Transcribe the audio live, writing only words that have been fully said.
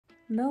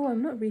No,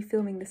 I'm not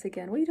refilming this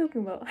again. What are you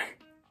talking about?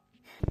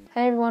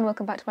 Hey everyone,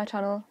 welcome back to my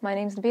channel. My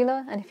name's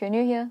Nabeela, and if you're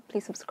new here,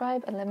 please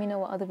subscribe and let me know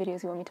what other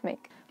videos you want me to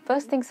make.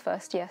 First things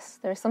first, yes,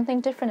 there is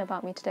something different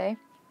about me today.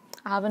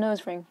 I have a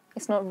nose ring.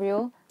 It's not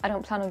real. I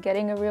don't plan on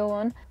getting a real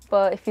one,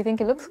 but if you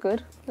think it looks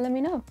good, let me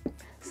know.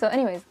 So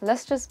anyways,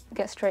 let's just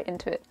get straight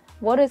into it.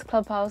 What is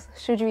Clubhouse?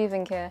 Should you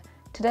even care?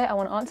 Today I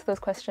want to answer those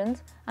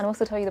questions and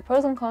also tell you the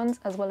pros and cons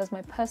as well as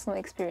my personal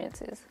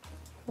experiences.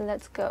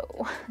 Let's go.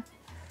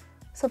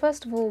 So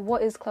first of all,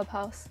 what is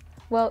Clubhouse?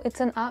 Well, it's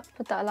an app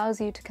that allows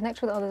you to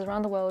connect with others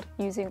around the world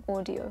using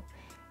audio.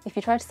 If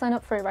you try to sign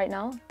up for it right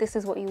now, this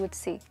is what you would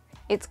see.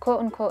 It's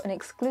quote-unquote an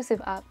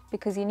exclusive app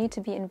because you need to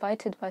be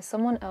invited by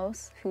someone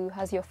else who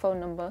has your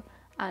phone number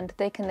and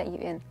they can let you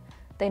in.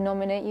 They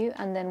nominate you,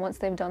 and then once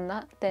they've done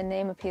that, their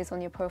name appears on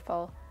your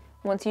profile.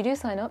 Once you do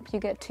sign up, you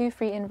get 2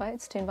 free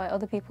invites to invite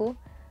other people.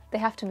 They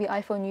have to be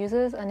iPhone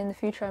users, and in the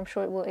future I'm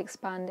sure it will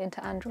expand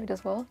into Android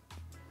as well.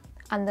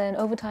 And then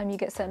over time you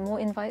get sent more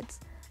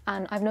invites,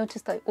 and I've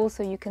noticed that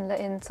also you can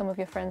let in some of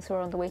your friends who are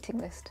on the waiting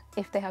list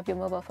if they have your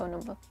mobile phone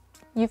number.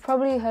 You've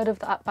probably heard of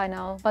the app by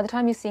now. By the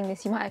time you're seeing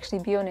this, you might actually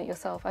be on it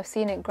yourself. I've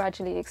seen it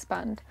gradually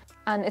expand,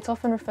 and it's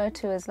often referred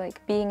to as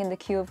like being in the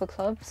queue of a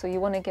club, so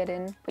you want to get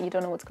in but you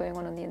don't know what's going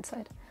on the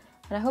inside.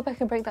 And I hope I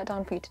can break that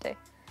down for you today.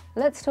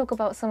 Let's talk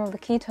about some of the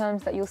key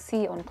terms that you'll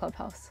see on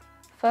Clubhouse.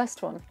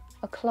 First one,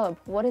 a club.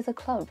 What is a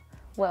club?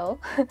 Well,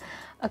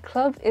 a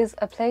club is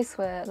a place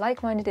where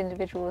like-minded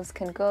individuals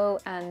can go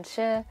and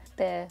share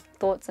their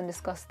thoughts and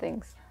discuss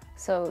things.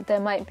 So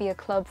there might be a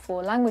club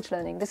for language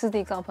learning. This is the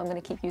example I'm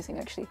going to keep using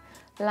actually.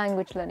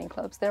 Language learning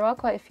clubs. There are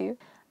quite a few,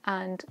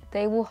 and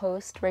they will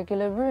host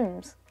regular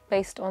rooms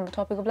based on the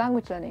topic of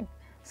language learning.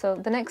 So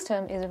the next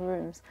term is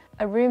rooms.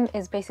 A room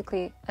is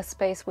basically a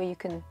space where you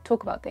can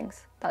talk about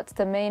things. That's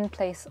the main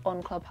place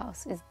on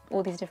Clubhouse, is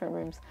all these different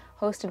rooms,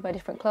 hosted by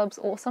different clubs,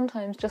 or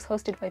sometimes just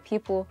hosted by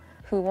people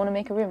who want to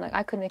make a room. Like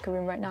I could make a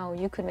room right now, or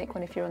you could make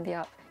one if you're on the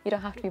app. You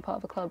don't have to be part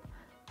of a club,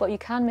 but you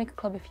can make a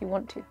club if you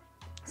want to.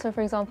 So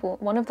for example,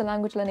 one of the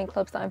language learning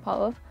clubs that I'm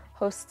part of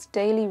hosts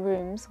daily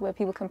rooms where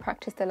people can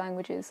practice their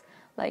languages,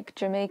 like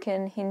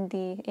Jamaican,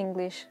 Hindi,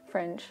 English,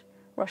 French,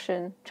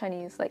 Russian,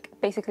 Chinese, like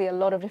basically a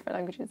lot of different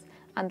languages.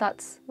 And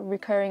that's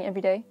recurring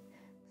every day.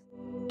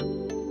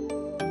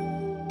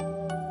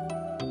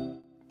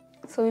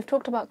 So we've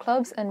talked about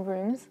clubs and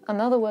rooms.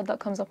 Another word that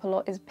comes up a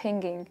lot is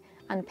pinging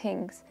and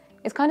pings.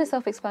 It's kind of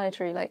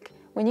self-explanatory. Like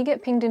when you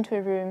get pinged into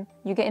a room,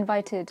 you get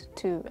invited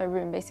to a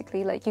room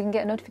basically. Like you can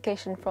get a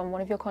notification from one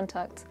of your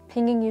contacts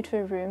pinging you to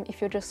a room if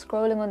you're just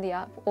scrolling on the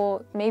app,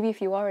 or maybe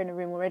if you are in a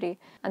room already,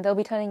 and they'll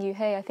be telling you,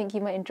 hey, I think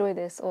you might enjoy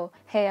this, or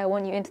hey, I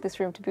want you into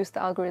this room to boost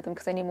the algorithm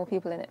because I need more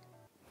people in it.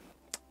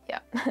 Yeah.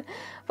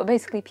 But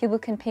basically people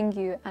can ping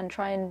you and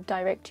try and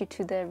direct you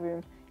to their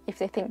room if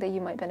they think that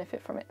you might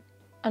benefit from it.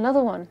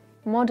 Another one,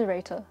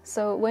 moderator.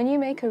 So when you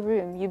make a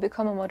room, you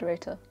become a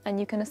moderator, and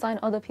you can assign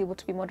other people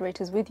to be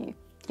moderators with you.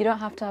 You don't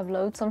have to have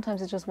loads,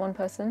 sometimes it's just one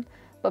person,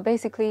 but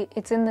basically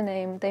it's in the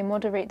name. They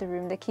moderate the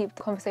room, they keep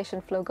the conversation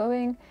flow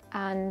going,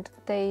 and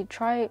they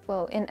try,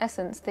 well, in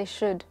essence, they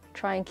should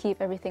try and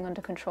keep everything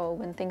under control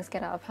when things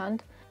get out of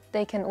hand.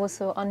 They can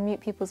also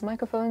unmute people's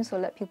microphones or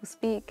let people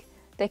speak.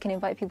 They can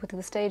invite people to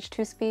the stage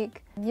to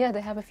speak. Yeah,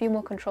 they have a few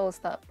more controls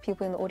that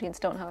people in the audience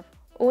don't have.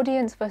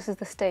 Audience versus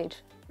the stage,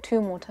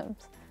 2 more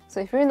terms. So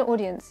if you're in the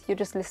audience, you're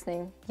just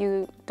listening.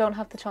 You don't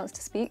have the chance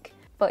to speak,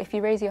 but if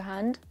you raise your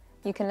hand,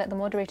 you can let the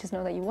moderators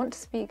know that you want to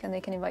speak and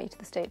they can invite you to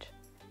the stage.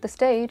 The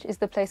stage is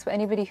the place where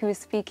anybody who is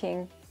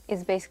speaking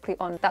is basically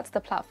on. That's the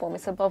platform,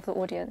 it's above the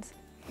audience.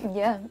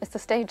 Yeah, it's the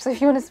stage, so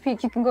if you want to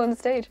speak, you can go on the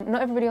stage.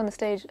 Not everybody on the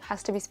stage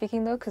has to be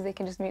speaking though, because they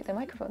can just mute their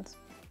microphones.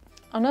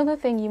 Another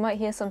thing you might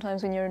hear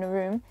sometimes when you're in a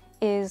room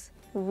is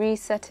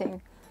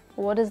resetting.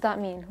 What does that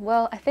mean?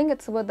 Well, I think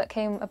it's a word that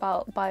came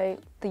about by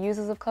the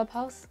users of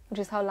Clubhouse, which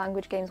is how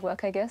language games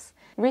work, I guess.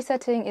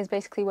 Resetting is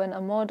basically when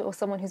a mod or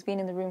someone who's been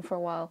in the room for a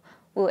while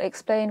will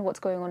explain what's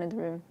going on in the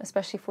room,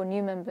 especially for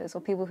new members or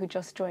people who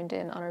just joined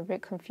in and are a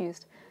bit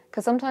confused.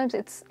 Because sometimes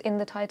it's in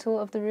the title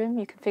of the room,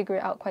 you can figure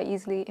it out quite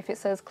easily. If it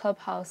says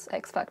Clubhouse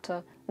X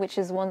Factor, which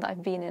is one that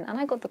I've been in, and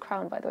I got the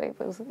crown by the way,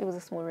 but it was a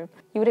small room.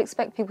 You would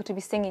expect people to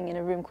be singing in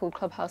a room called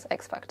Clubhouse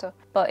X Factor.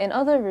 But in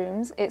other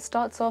rooms, it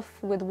starts off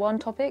with one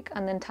topic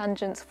and then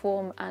tangents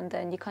form, and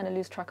then you kind of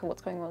lose track of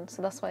what's going on.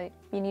 So that's why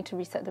you need to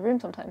reset the room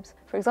sometimes.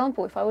 For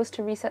example, if I was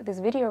to reset this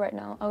video right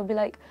now, I would be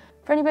like,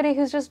 for anybody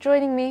who's just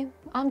joining me,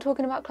 I'm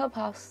talking about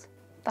Clubhouse.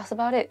 That's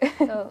about it.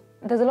 So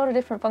there's a lot of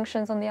different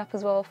functions on the app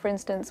as well. For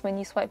instance, when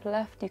you swipe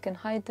left, you can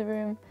hide the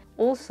room.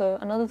 Also,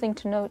 another thing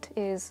to note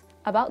is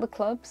about the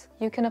clubs,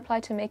 you can apply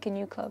to make a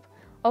new club.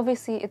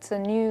 Obviously, it's a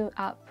new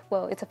app.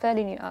 Well, it's a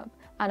fairly new app,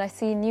 and I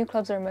see new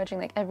clubs are emerging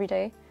like every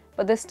day,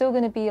 but there's still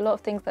going to be a lot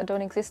of things that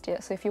don't exist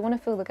yet. So if you want to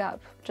fill the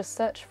gap, just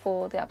search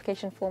for the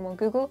application form on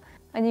Google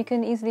and you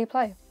can easily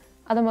apply.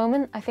 At the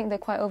moment, I think they're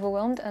quite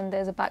overwhelmed and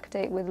there's a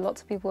backdate with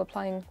lots of people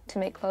applying to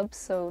make clubs,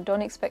 so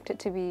don't expect it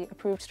to be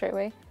approved straight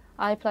away.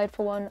 I applied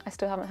for one, I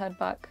still haven't heard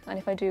back, and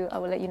if I do, I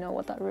will let you know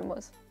what that room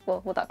was. Well,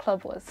 what that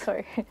club was,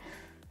 sorry.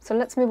 So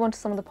let's move on to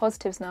some of the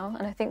positives now,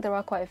 and I think there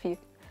are quite a few.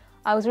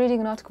 I was reading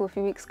an article a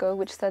few weeks ago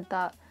which said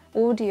that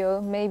audio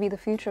may be the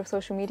future of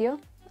social media,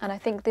 and I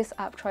think this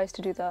app tries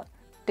to do that.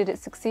 Did it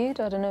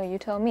succeed? I don't know, you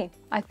tell me.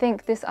 I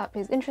think this app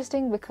is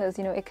interesting because,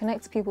 it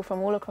connects people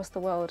from all across the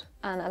world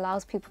and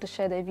allows people to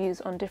share their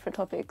views on different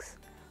topics.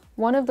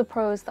 One of the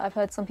pros that I've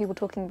heard some people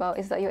talking about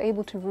is that you're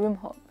able to room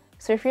hop.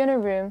 So if you're in a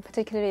room,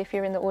 particularly if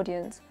you're in the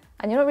audience,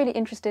 and you're not really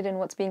interested in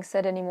what's being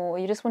said anymore, or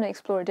you just want to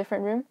explore a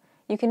different room,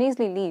 you can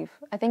easily leave.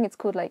 I think it's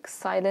called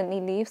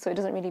silently leave, so it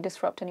doesn't really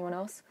disrupt anyone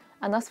else.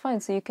 And that's fine,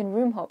 so you can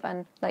room hop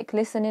and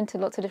listen into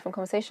lots of different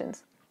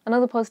conversations.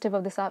 Another positive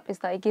of this app is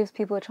that it gives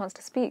people a chance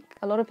to speak.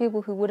 A lot of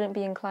people who wouldn't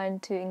be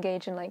inclined to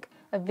engage in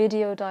a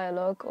video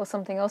dialogue or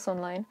something else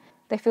online,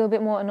 they feel a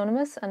bit more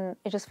anonymous and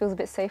it just feels a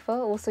bit safer.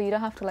 Also, you don't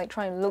have to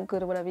try and look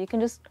good or whatever. You can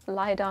just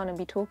lie down and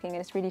be talking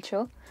and it's really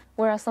chill.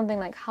 Whereas something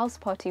like House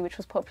Party, which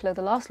was popular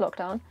the last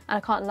lockdown, and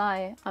I can't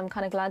lie, I'm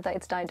kind of glad that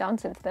it's died down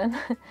since then.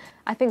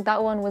 I think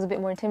that one was a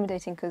bit more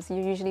intimidating because you're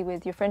usually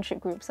with your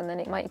friendship groups and then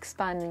it might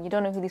expand and you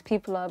don't know who these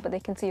people are, but they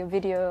can see your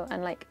video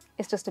and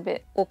it's just a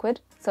bit awkward.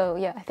 So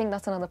yeah, I think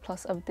that's another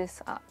plus of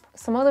this app.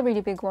 Some other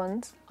really big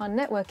ones are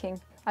networking.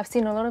 I've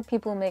seen a lot of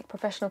people make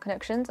professional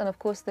connections, and of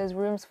course there's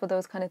rooms for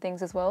those kind of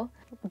things as well.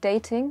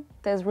 Dating,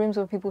 there's rooms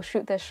where people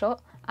shoot their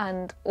shot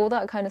and all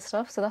that kind of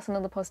stuff, so that's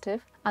another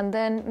positive. And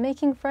then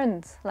making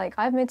friends.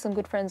 I've made some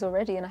good friends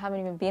already and I haven't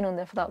even been on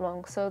there for that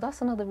long, so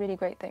that's another really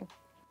great thing.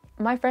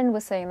 My friend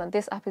was saying that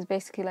this app is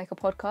basically like a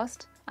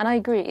podcast, and I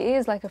agree, it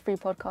is like a free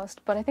podcast,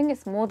 but I think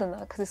it's more than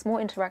that because it's more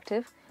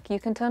interactive. You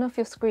can turn off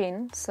your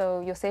screen so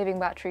you're saving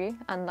battery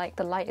and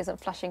the light isn't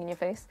flashing in your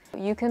face.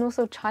 You can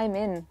also chime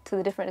in to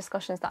the different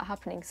discussions that are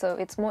happening, so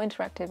it's more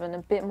interactive and a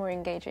bit more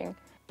engaging.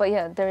 But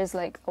yeah, there is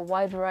a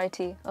wide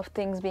variety of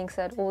things being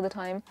said all the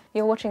time.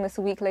 You're watching this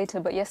a week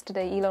later, but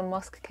yesterday Elon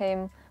Musk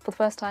came for the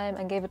first time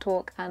and gave a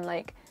talk, and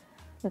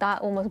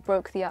that almost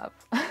broke the app.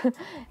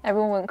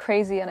 Everyone went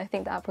crazy and I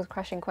think the app was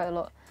crashing quite a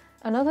lot.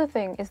 Another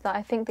thing is that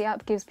I think the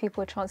app gives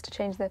people a chance to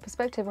change their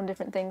perspective on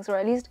different things, or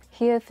at least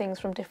hear things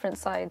from different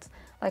sides.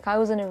 I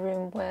was in a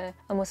room where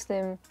a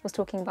Muslim was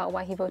talking about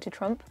why he voted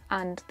Trump,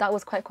 and that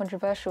was quite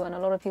controversial and a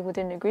lot of people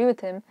didn't agree with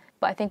him,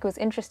 but I think it was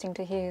interesting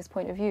to hear his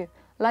point of view.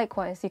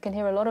 Likewise, you can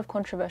hear a lot of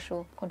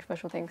controversial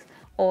things,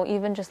 or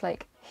even just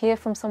hear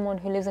from someone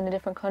who lives in a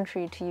different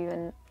country to you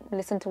and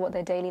listen to what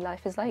their daily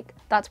life is like.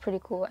 That's pretty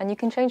cool, and you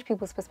can change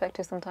people's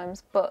perspectives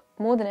sometimes, but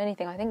more than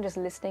anything, I think just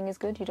listening is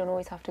good. You don't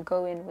always have to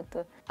go in with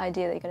the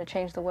idea that you're going to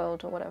change the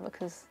world or whatever,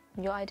 because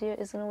your idea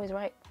isn't always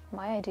right.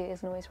 My idea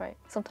isn't always right.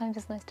 Sometimes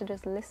it's nice to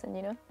just listen,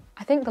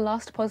 I think the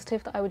last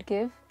positive that I would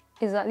give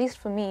is, at least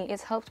for me,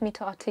 it's helped me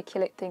to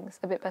articulate things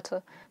a bit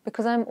better.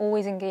 Because I'm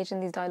always engaged in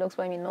these dialogues,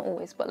 well, I mean, not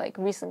always, but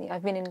recently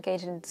I've been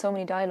engaged in so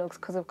many dialogues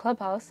because of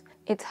Clubhouse.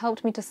 It's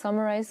helped me to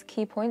summarize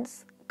key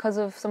points. Because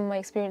of some of my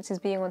experiences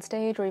being on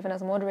stage or even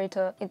as a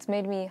moderator, it's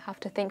made me have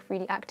to think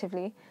really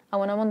actively. And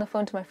when I'm on the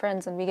phone to my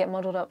friends and we get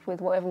muddled up with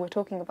whatever we're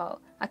talking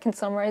about, I can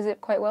summarize it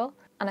quite well.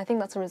 And I think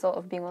that's a result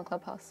of being on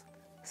Clubhouse.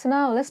 So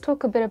now let's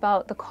talk a bit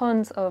about the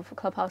cons of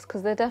Clubhouse,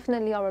 because there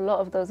definitely are a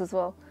lot of those as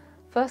well.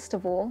 First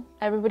of all,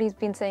 everybody's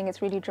been saying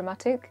it's really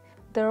dramatic.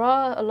 There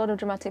are a lot of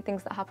dramatic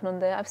things that happen on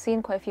there. I've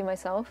seen quite a few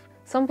myself.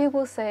 Some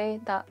people say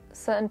that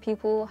certain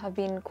people have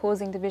been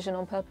causing division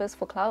on purpose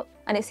for clout,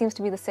 and it seems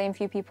to be the same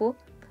few people.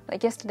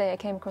 Yesterday I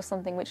came across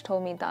something which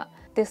told me that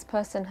this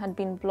person had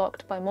been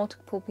blocked by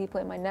multiple people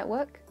in my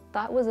network.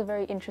 That was a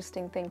very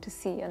interesting thing to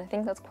see, and I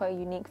think that's quite a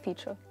unique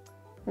feature.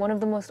 One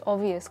of the most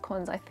obvious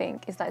cons, I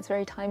think, is that it's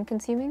very time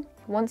consuming.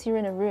 Once you're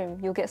in a room,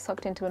 you'll get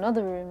sucked into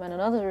another room and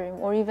another room,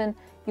 or even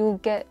you'll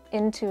get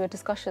into a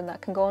discussion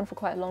that can go on for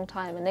quite a long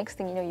time, and next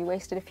thing you know, you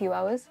wasted a few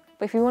hours.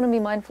 But if we want to be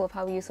mindful of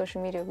how we use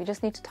social media, we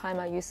just need to time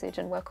our usage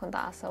and work on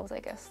that ourselves, I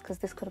guess, because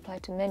this could apply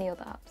to many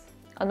other apps.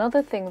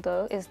 Another thing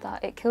though is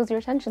that it kills your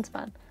attention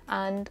span,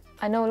 and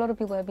I know a lot of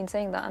people have been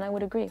saying that, and I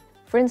would agree.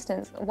 For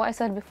instance, what I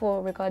said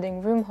before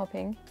regarding room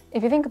hopping,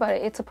 if you think about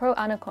it, it's a pro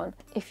and a con.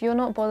 If you're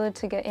not bothered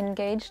to get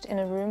engaged in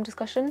a room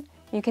discussion,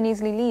 you can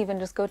easily leave and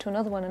just go to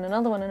another one and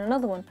another one and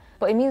another one.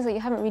 But it means that you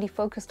haven't really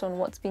focused on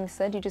what's being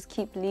said, you just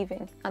keep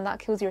leaving, and that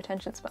kills your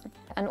attention span.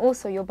 And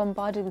also, you're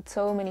bombarded with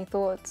so many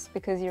thoughts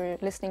because you're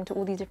listening to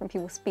all these different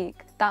people speak.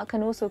 That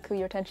can also kill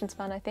your attention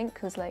span, I think,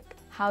 because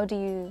how do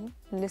you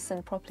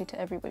listen properly to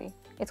everybody?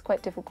 It's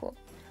quite difficult.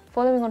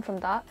 Following on from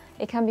that,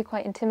 it can be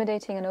quite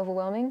intimidating and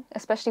overwhelming,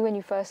 especially when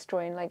you first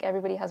join.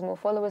 Everybody has more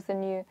followers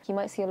than you. You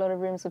might see a lot of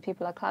rooms where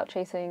people are clout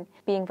chasing,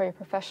 being very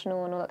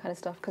professional and all that kind of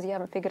stuff because you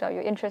haven't figured out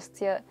your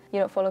interests yet, you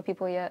don't follow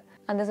people yet.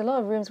 And there's a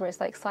lot of rooms where it's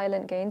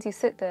silent gains. You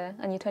sit there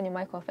and you turn your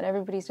mic off and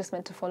everybody's just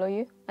meant to follow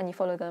you and you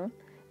follow them,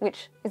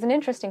 which is an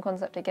interesting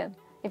concept again.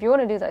 If you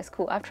want to do that, it's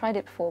cool. I've tried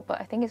it before, but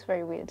I think it's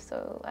very weird,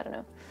 so I don't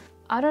know.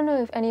 I don't know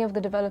if any of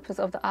the developers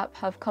of the app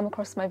have come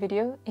across my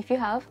video. If you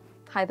have,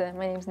 hi there,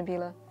 my name's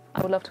Nabeela.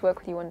 I would love to work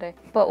with you one day.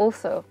 But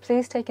also,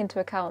 please take into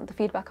account the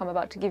feedback I'm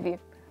about to give you.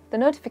 The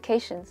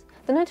notifications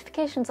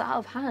are out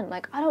of hand.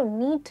 I don't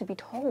need to be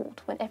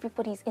told when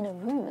everybody's in a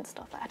room and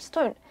stuff. I just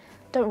don't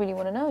really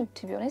want to know,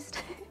 to be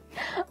honest.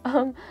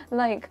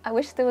 I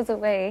wish there was a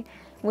way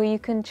where you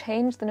can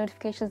change the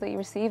notifications that you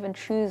receive and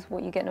choose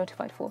what you get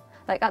notified for.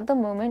 Like at the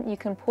moment, you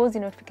can pause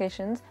your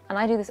notifications, and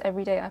I do this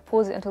every day. I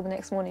pause it until the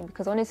next morning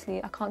because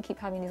honestly, I can't keep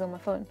having these on my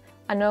phone.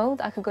 I know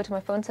that I could go to my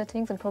phone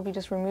settings and probably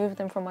just remove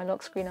them from my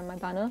lock screen and my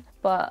banner,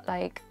 but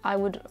like I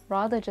would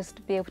rather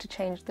just be able to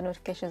change the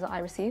notifications that I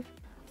receive.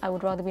 I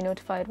would rather be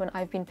notified when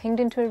I've been pinged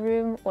into a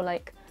room, or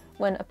like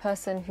when a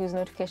person whose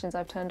notifications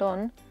I've turned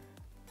on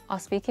are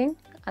speaking,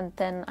 and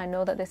then I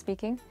know that they're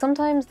speaking.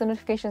 Sometimes the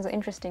notifications are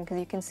interesting because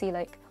you can see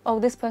like, oh,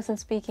 this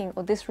person's speaking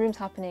or this room's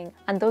happening,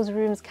 and those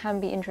rooms can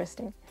be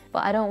interesting.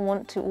 But I don't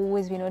want to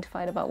always be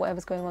notified about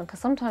whatever's going on, because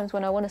sometimes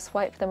when I want to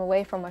swipe them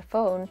away from my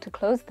phone to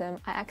close them,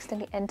 I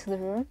accidentally enter the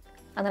room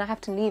and then I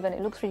have to leave and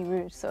it looks really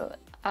rude, so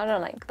I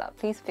don't like that.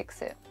 Please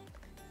fix it.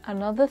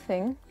 Another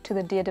thing to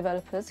the dear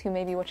developers who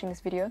may be watching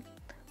this video,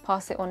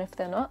 pass it on if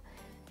they're not,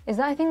 is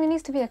that I think there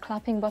needs to be a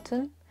clapping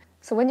button.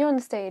 So when you're on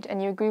the stage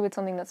and you agree with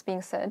something that's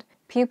being said,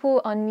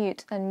 people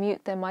unmute and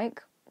mute their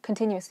mic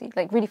continuously,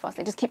 like really fast.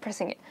 They just keep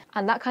pressing it.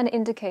 And that kind of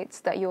indicates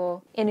that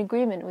you're in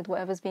agreement with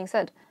whatever's being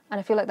said. And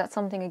I feel like that's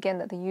something, again,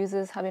 that the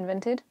users have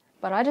invented.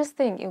 But I just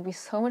think it would be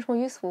so much more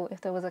useful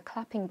if there was a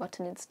clapping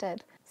button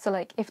instead. So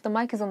like if the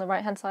mic is on the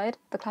right hand side,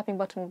 the clapping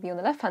button would be on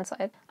the left hand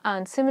side.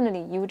 And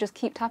similarly, you would just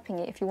keep tapping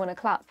it if you want to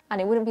clap.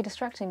 And it wouldn't be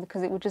distracting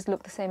because it would just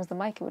look the same as the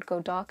mic. It would go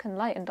dark and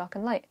light and dark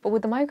and light. But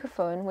with the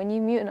microphone, when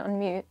you mute and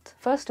unmute,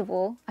 first of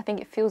all, I think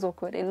it feels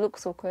awkward. It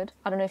looks awkward.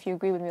 I don't know if you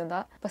agree with me on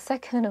that. But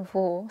second of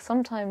all,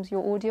 sometimes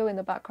your audio in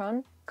the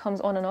background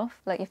comes on and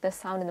off, like if there's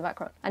sound in the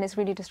background, and it's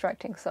really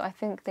distracting. So I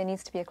think there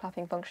needs to be a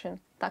clapping function.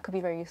 That could be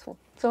very useful.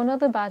 So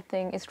another bad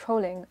thing is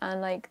trolling, and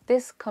like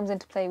this comes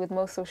into play with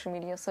most social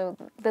media, so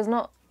there's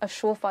not a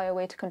surefire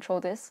way to control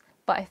this,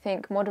 but I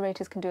think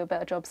moderators can do a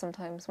better job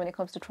sometimes when it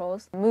comes to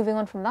trolls. Moving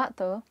on from that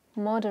though,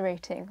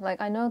 moderating. Like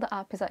I know the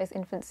app is at its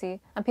infancy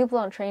and people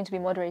aren't trained to be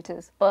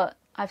moderators, but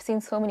I've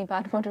seen so many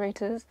bad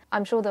moderators.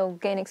 I'm sure they'll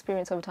gain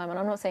experience over time, and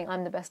I'm not saying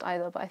I'm the best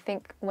either, but I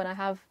think when I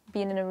have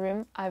been in a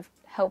room, I've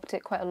helped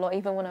it quite a lot,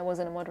 even when I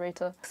wasn't a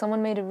moderator.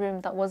 Someone made a room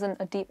that wasn't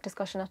a deep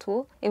discussion at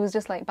all. It was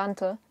just like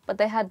banter, but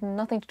they had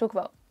nothing to talk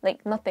about.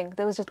 Like nothing.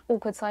 There was just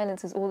awkward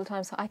silences all the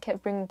time, so I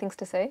kept bringing things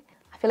to say.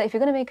 I feel like if you're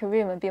going to make a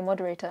room and be a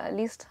moderator, at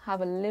least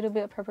have a little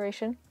bit of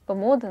preparation. But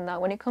more than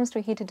that, when it comes to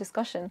a heated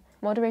discussion,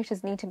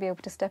 moderators need to be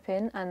able to step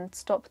in and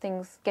stop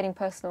things getting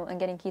personal and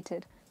getting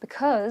heated.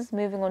 Because,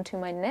 moving on to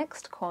my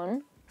next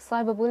con,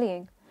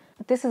 cyberbullying.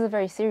 This is a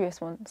very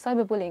serious one.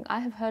 Cyberbullying, I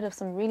have heard of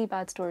some really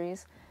bad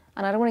stories,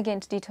 and I don't want to get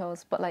into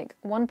details, but like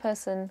one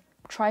person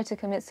tried to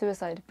commit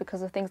suicide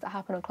because of things that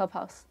happen on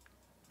Clubhouse.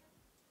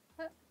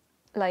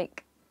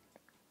 Like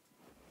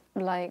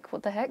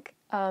what the heck?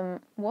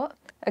 What?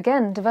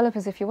 Again,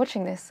 developers, if you're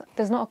watching this,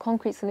 there's not a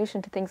concrete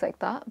solution to things like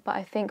that, but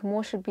I think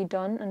more should be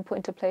done and put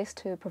into place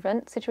to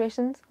prevent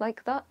situations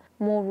like that.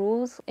 More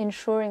rules,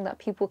 ensuring that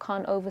people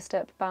can't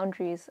overstep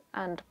boundaries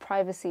and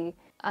privacy.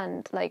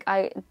 And like,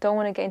 I don't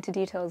want to get into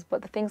details,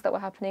 but the things that were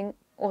happening,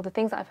 or the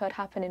things that I've heard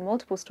happen in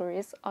multiple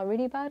stories, are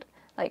really bad.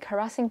 Like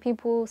harassing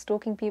people,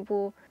 stalking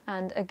people,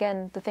 and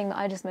again, the thing that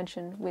I just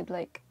mentioned with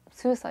like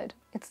suicide.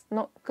 It's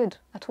not good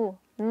at all.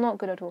 Not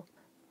good at all.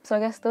 So I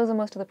guess those are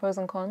most of the pros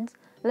and cons.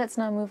 Let's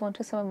now move on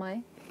to some of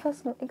my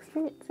personal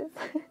experiences.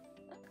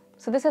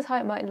 So this is how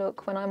it might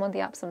look when I'm on the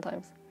app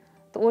sometimes.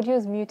 The audio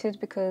is muted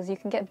because you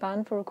can get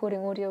banned for recording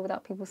audio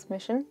without people's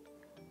permission,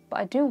 but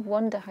I do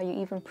wonder how you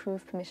even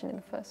prove permission in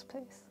the first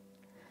place.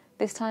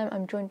 This time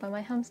I'm joined by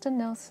my hamster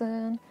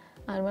Nelson,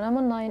 and when I'm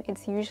online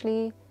it's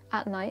usually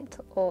at night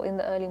or in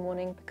the early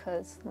morning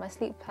because my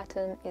sleep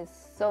pattern is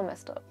so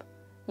messed up.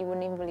 You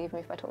wouldn't even believe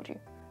me if I told you.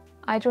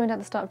 I joined at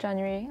the start of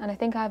January and I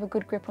think I have a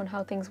good grip on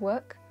how things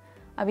work.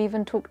 I've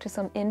even talked to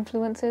some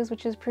influencers,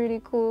 which is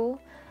pretty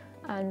cool,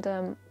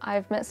 and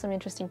I've met some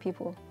interesting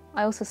people.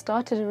 I also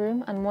started a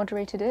room and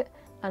moderated it,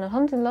 and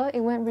alhamdulillah, it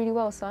went really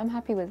well, so I'm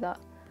happy with that.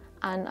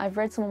 And I've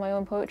read some of my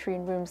own poetry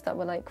in rooms that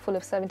were like full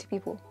of 70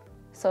 people,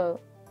 so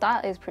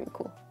that is pretty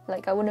cool.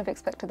 Like, I wouldn't have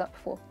expected that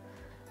before.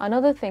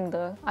 Another thing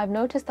though, I've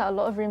noticed that a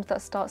lot of rooms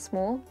that start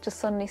small just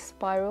suddenly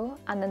spiral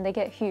and then they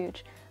get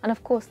huge. And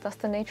of course, that's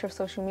the nature of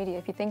social media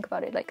if you think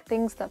about it. Like,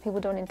 things that people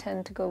don't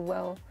intend to go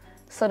well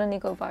suddenly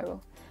go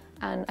viral.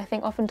 And I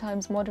think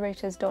oftentimes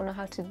moderators don't know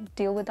how to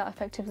deal with that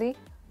effectively.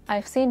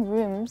 I've seen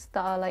rooms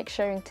that are like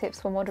sharing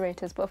tips for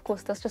moderators, but of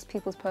course that's just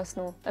people's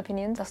personal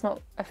opinions. That's not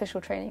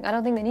official training. I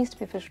don't think there needs to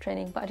be official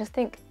training, but I just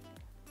think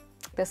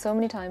there's so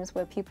many times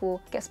where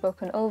people get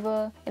spoken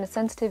over in a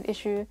sensitive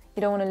issue.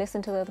 You don't want to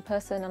listen to the other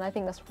person, and I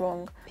think that's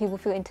wrong. People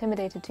feel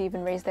intimidated to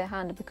even raise their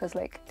hand because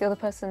like the other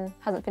person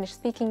hasn't finished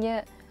speaking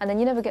yet, and then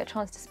you never get a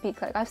chance to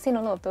speak. Like, I've seen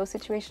a lot of those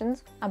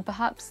situations, and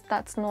perhaps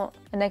that's not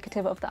a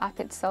negative of the app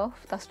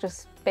itself. That's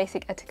just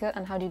basic etiquette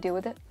and how do you deal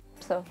with it.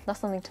 So that's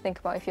something to think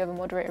about if you ever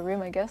moderate a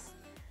room, I guess.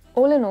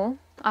 All in all,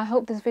 I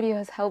hope this video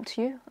has helped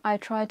you. I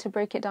tried to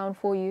break it down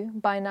for you.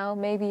 By now,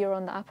 maybe you're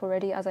on the app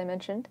already, as I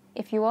mentioned.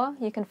 If you are,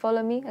 you can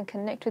follow me and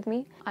connect with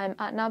me. I'm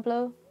at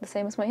Nablo, the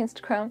same as my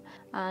Instagram,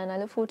 and I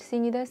look forward to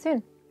seeing you there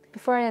soon.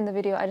 Before I end the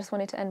video, I just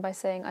wanted to end by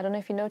saying, I don't know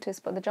if you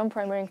noticed, but the jumper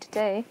I'm wearing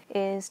today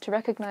is to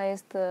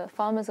recognise the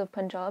farmers of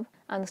Punjab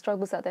and the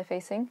struggles that they're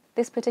facing.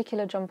 This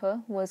particular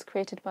jumper was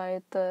created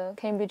by the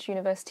Cambridge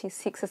University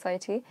Sikh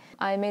Society.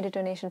 I made a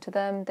donation to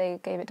them, they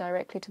gave it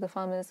directly to the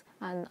farmers,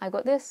 and I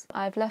got this.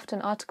 I've left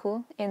an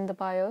article in the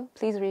bio.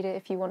 Please read it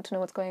if you want to know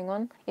what's going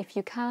on. If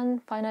you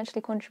can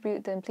financially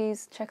contribute, then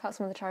please check out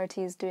some of the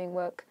charities doing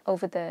work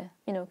over there.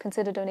 You know,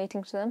 consider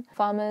donating to them.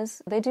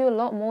 Farmers, they do a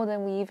lot more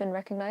than we even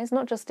recognize,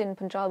 not just in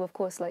Punjab, of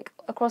course, like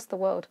across the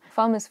world.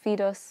 Farmers feed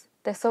us,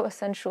 they're so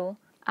essential,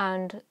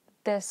 and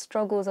their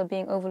struggles are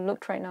being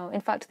overlooked right now.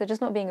 In fact, they're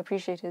just not being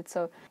appreciated.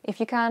 So if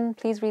you can,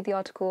 please read the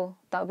article.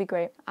 That would be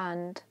great.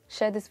 And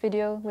share this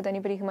video with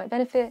anybody who might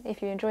benefit.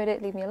 If you enjoyed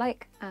it, leave me a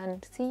like,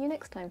 and see you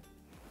next time.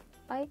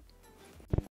 Bye.